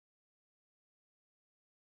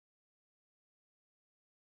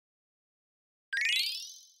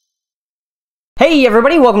Hey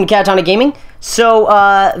everybody, welcome to Catatonic Gaming.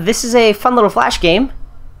 So, this is a fun little flash game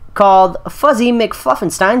called Fuzzy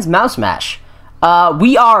McFluffenstein's Mouse Mash.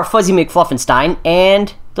 We are Fuzzy McFluffenstein,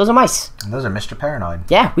 and those are mice. And those are Mr. Paranoid.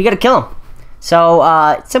 Yeah, we gotta kill them.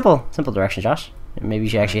 So, simple direction, Josh. Maybe you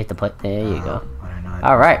should actually hit the play. There you go.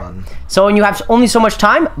 Alright. So, and you have only so much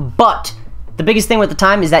time, but the biggest thing with the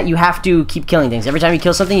time is that you have to keep killing things. Every time you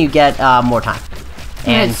kill something, you get more time.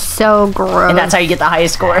 And it's so gross. And that's how you get the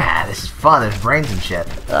highest score. Yeah, this is fun. There's brains and shit.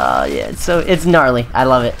 Yeah, it's gnarly. I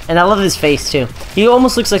love it. And I love his face, too. He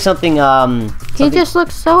almost looks like something, He just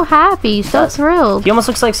looks so happy, so thrilled. He almost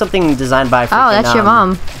looks like something designed by freaking, that's your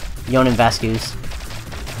mom. Yonan Vasquez.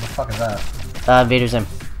 What the fuck is that? Vader Zim.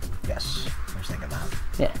 Yes, I was thinking that.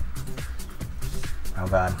 Yeah. Oh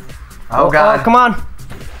god. Oh god. Oh, come on.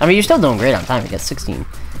 I mean, you're still doing great on time. You got 16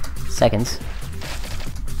 seconds.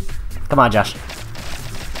 Come on, Josh.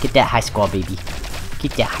 Get that high score, baby.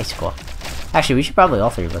 Get that high score. Actually, we should probably all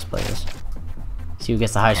three of us play this. See who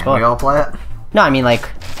gets the higher score. Can we all play it? No, I mean like...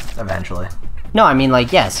 Eventually. No, I mean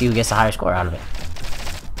like, yeah, see who gets the higher score out of it.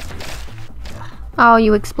 Oh,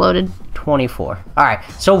 you exploded. 24. Alright,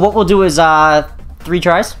 so what we'll do is 3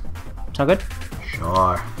 tries. Sound good?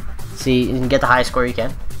 Sure. See, you can get the highest score you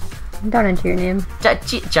can. Don't enter your name.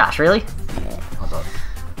 Josh, really? What's up?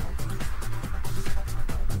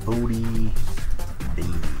 Booty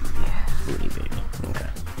baby. Booty baby. Okay.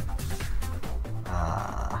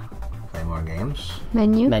 Play more games.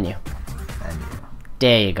 Menu. Menu.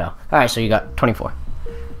 There you go. Alright, so you got 24.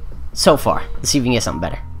 So far. Let's see if we can get something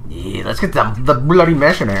better. Yeah, let's get the bloody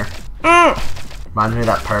missionary. Reminds me of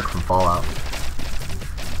that perk from Fallout.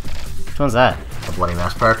 Which one's that? The bloody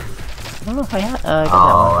mess perk. I don't know if I had that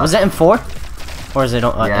one. Was that in 4? Or is it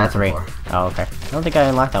yeah, in 3? In 4. Oh, okay. I don't think I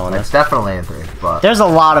unlocked that one. It's definitely in 3, but... There's a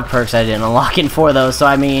lot of perks I didn't unlock in 4, though, so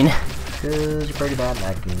I mean... Cause you're pretty bad at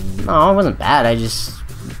that game. No, it wasn't bad. I just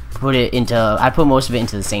put it into... I put most of it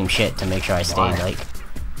into the same shit to make sure I stayed, like...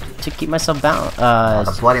 To keep myself balanced.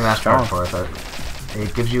 The bloody mess perk's worth it.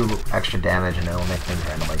 It gives you extra damage and it'll make things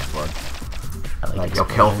randomly explode. Like you'll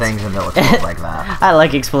kill things and they'll explode like that. I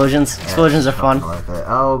like explosions. Yeah, explosions are fun.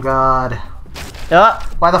 Oh god.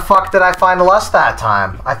 Why the fuck did I find less that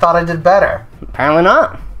time? I thought I did better. Apparently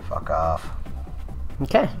not. Fuck off.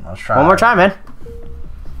 Okay. Let's try. One more try, man.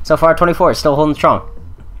 So far, 24. Still holding strong.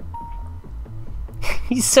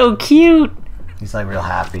 He's so cute. He's like real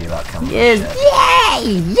happy about coming. Yes.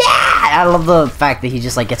 Yay! Yeah! I love the fact that he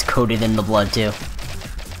just like gets coated in the blood too.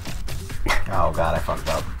 Oh god, I fucked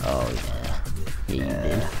up. Oh yeah. Yeah, you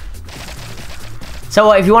did.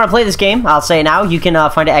 So if you want to play this game, I'll say now, you can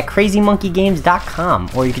find it at crazymonkeygames.com,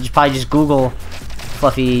 or you could probably just Google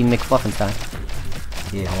Fluffy McFluffenstein.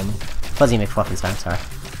 Yeah, homie. Fuzzy McFluffenstein, sorry.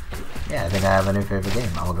 Yeah, I think I have a new favorite game.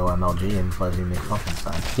 I'll go MLG and Fuzzy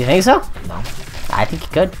McFluffenstein. You think so? No. I think you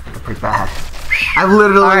could. They're pretty bad. I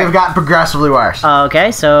literally have gotten progressively worse.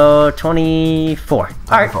 Okay, so 24.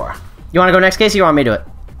 24. Alright. You want to go next, Casey, or you want me to do it?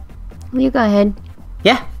 Well, you go ahead.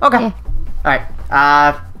 Yeah? Okay. Yeah. Alright.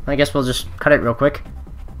 I guess we'll just cut it real quick.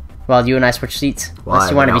 While you and I switch seats. Why? Unless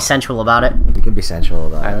you want to be sensual about it. We can be sensual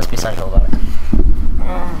about it. Alright, let's be sensual about it.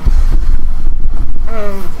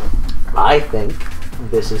 I think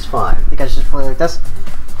this is fine. I think I should just play like this.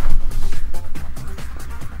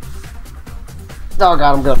 Oh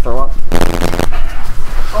god, I'm gonna throw up.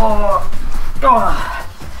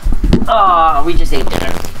 Oh, we just ate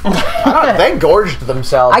dinner. They gorged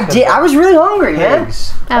themselves. I did. I was really hungry, man.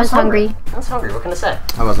 I was hungry. I was hungry. What can I say?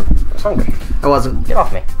 I wasn't. I was hungry. I wasn't. Get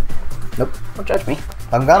off me. Nope. Don't judge me.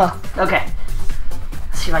 I'm gonna. Okay.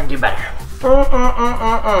 Let's see if I can do better.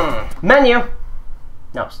 Menu.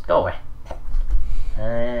 No, go away.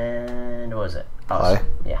 And what was it? Oh, Play.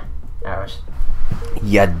 Yeah. Hours.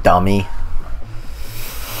 Ya dummy.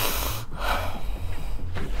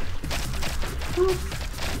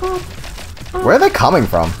 Where are they coming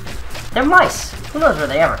from? They're mice. Who knows where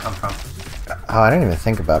they ever come from? Oh, I didn't even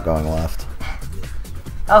think about going left.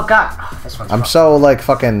 Oh god. Oh, this one's I'm wrong. so like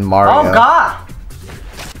fucking Mario. Oh god.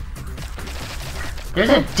 There's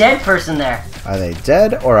a dead person there. Are they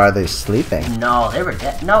dead or are they sleeping? No, they were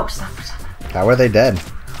dead. No, stop. How are they dead?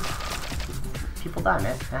 People die,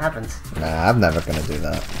 man. That happens. Nah, I'm never gonna do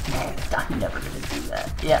that. I'm never gonna do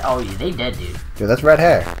that. Yeah, oh, yeah, they dead, dude. Dude, that's red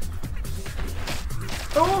hair.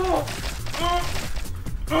 Oh.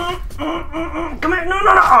 Come here. No.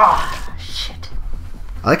 Oh, shit.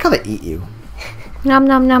 I like how they eat you. Nom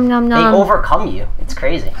nom nom nom nom. They overcome you. It's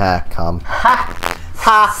crazy. Ha, come. Ha.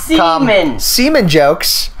 Ha, Semen. Semen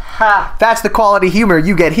jokes. Ha. That's the quality humor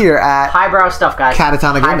you get here at Highbrow stuff, guys.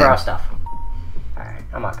 Catatonic Gaming. Highbrow stuff. Alright,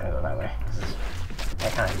 I'm not gonna go that way. I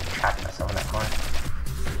kind of trapped myself in that corner.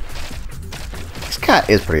 This cat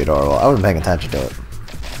is pretty adorable. I wasn't paying attention to it.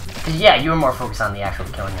 Yeah, you were more focused on the actual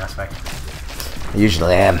killing aspect. I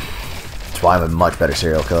usually am. That's why I'm a much better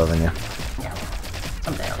serial killer than you. Yeah,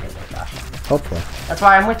 someday I'll get there, Josh. Hopefully. That's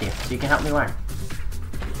why I'm with you, so you can help me learn.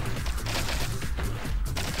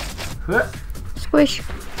 Squish.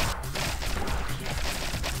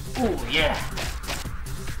 Oh yeah.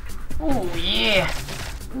 Oh yeah.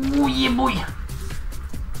 Oh yeah, boy.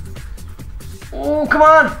 Oh, come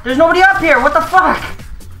on. There's nobody up here. What the fuck?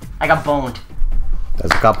 I got boned.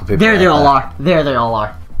 There's a couple people. There they all are. There they all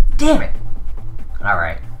are. Damn it.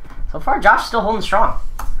 Alright. So far, Josh is still holding strong.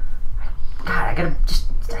 God, I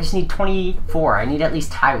just need 24. I need at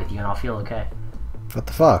least tie with you and I'll feel okay. What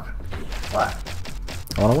the fuck? What?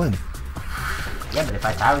 I want to win. Yeah, but if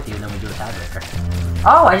I tie with you, then we do a tiebreaker.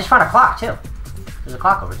 Oh, I just found a clock, too. There's a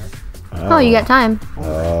clock over here. Oh, you got time. Ooh,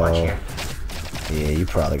 there's a bunch here. Yeah, you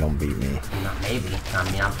probably gonna beat me. No, maybe. I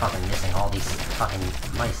mean, I'm fucking missing all these fucking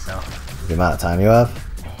mice, so... The amount of time you have?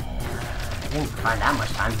 I didn't find that much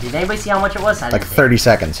time. Did anybody see how much it was? Like 30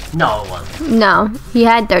 seconds. No, it wasn't. No, he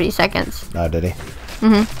had 30 seconds. Oh, did he?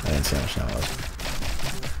 Mm-hmm. I didn't see how much time it was.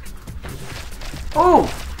 Oh!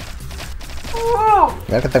 Oh!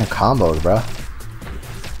 You gotta get them combos, bro.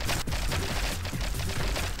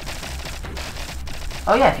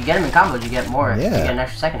 Oh yeah, if you get them in combos, you get more. Yeah. You get an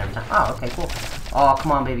extra second every time. Oh, okay, cool. Oh,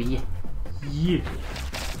 come on, baby. Yeah. Yeah.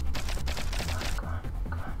 Come on.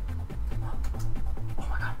 Oh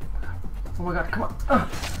my god. Oh my god, come on.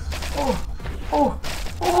 Oh.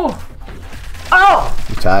 Oh!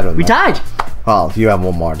 You tied with me. We tied! Well, you have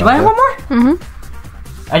one more. Do I have one more?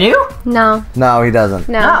 Mm-hmm. I do? No. No, he doesn't.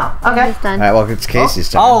 No. No, okay. He's done. Alright, well, it's Casey's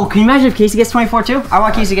turn. Oh, can you imagine if Casey gets 24 too? I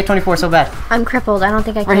want Casey to get 24 so bad. I'm crippled. I don't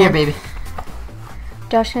think I can. Right here, baby.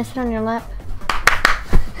 Josh, can I sit on your lap?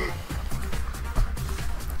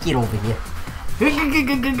 Get over here.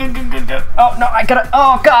 Oh no, I gotta.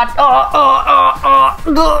 Oh god.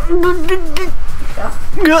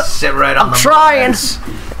 Sit right on I'm trying. Let's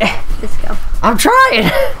go. I'm trying.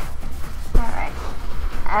 Alright.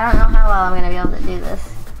 I don't know how well I'm gonna be able to do this.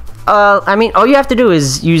 I mean, all you have to do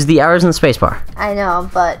is use the arrows and the spacebar. I know,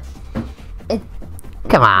 but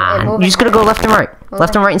Come on. You're just gonna go left and right.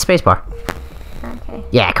 Left and right and spacebar. okay.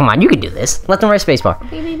 Yeah, come on, you can do this. Left and right spacebar.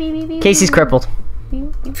 Casey's crippled.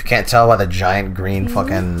 If you can't tell by the giant green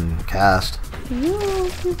fucking cast.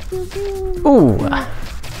 Ooh.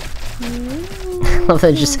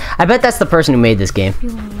 I bet that's the person who made this game.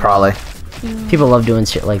 Probably. People love doing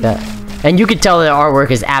shit like that. And you could tell the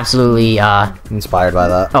artwork is absolutely, Inspired by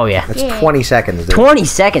that. oh yeah. It's 20 seconds, dude. 20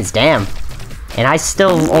 seconds, damn. And I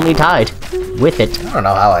still only tied with it. I don't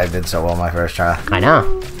know how I did so well my first try. I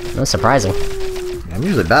know. That's surprising. I'm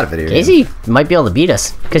usually bad at video games. Casey might be able to beat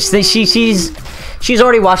us. Because she's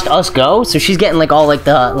already watched us go, so she's getting like all like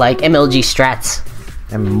the MLG strats.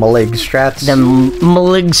 And Malig strats. Them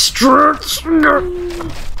Malig strats.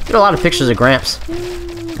 Get a lot of pictures of Gramps.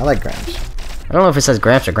 I like Gramps. I don't know if it says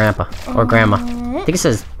Gramps or Grandpa or Grandma. I think it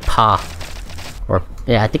says Pa. Or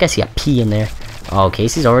yeah, I think I see a P in there. Oh,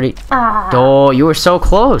 Casey's already. Oh, you were so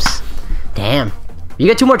close. Damn. You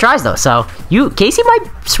get 2 more tries though, so Casey might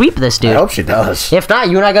sweep this dude. I hope she does. If not,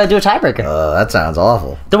 you and I gotta do a tiebreaker. That sounds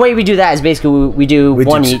awful. The way we do that is basically we do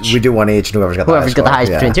one each. We do one each, and whoever's got the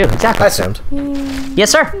highest between two. Exactly. I assumed. Yes,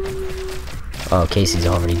 sir. Oh, Casey's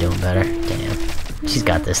already doing better. Damn. She's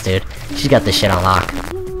got this, dude. She's got this shit on lock.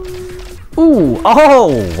 Ooh.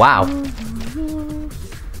 Oh, wow.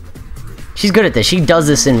 She's good at this. She does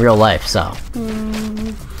this in real life, so.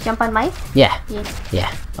 Jump on mice? Yeah. Yeah.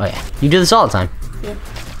 Oh, yeah. You do this all the time. Yeah.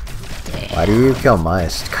 Why do you kill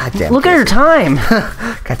mice? God damn it. Look at her time.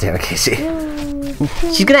 God damn it, Casey.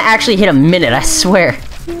 She's gonna actually hit a minute, I swear.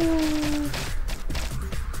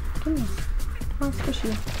 Oh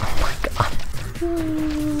my god.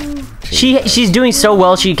 She's doing so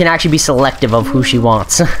well she can actually be selective of who she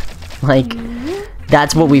wants. Like,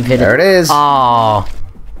 that's what we've hit. There it is. Oh.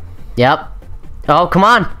 Yep. Oh, come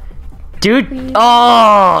on. Dude.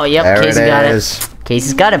 Oh, yep. There Casey it got is. it.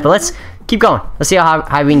 Casey's got it, but let's keep going. Let's see how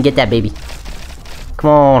high we can get that baby. Come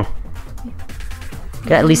on.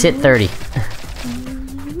 Gotta at least hit 30.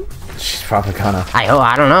 She's probably gonna.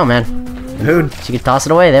 I don't know, man. Dude. She could toss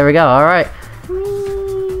it away. There we go. All right.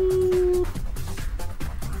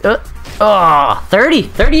 Oh, 30.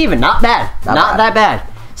 30 even. Not bad. Not that bad.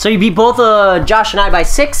 So you beat both Josh and I by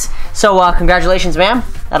 6. So congratulations, ma'am.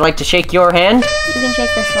 I'd like to shake your hand. You can shake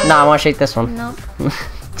this one. No, I want to shake this one. Nope. You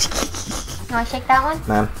want to shake that one?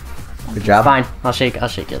 Man. Good job. Fine. I'll shake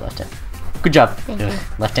your left hand. Good job. Thank you.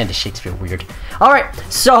 Left handed shakes feel weird. All right.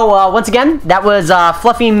 So once again, that was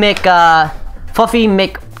Fluffy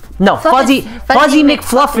No, Fuzzy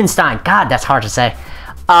McFluffenstein. God, that's hard to say.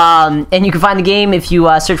 And you can find the game if you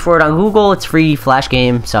search for it on Google. It's free Flash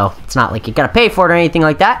game, so it's not like you gotta pay for it or anything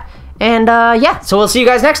like that. And yeah, so we'll see you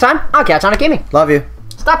guys next time on Catatonic Gaming. Love you.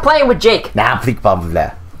 Stop playing with Jake. Nah, bleep bum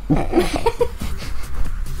blah.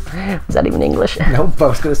 Was that even English? Nope, I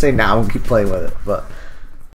was gonna say now and keep playing with it, but.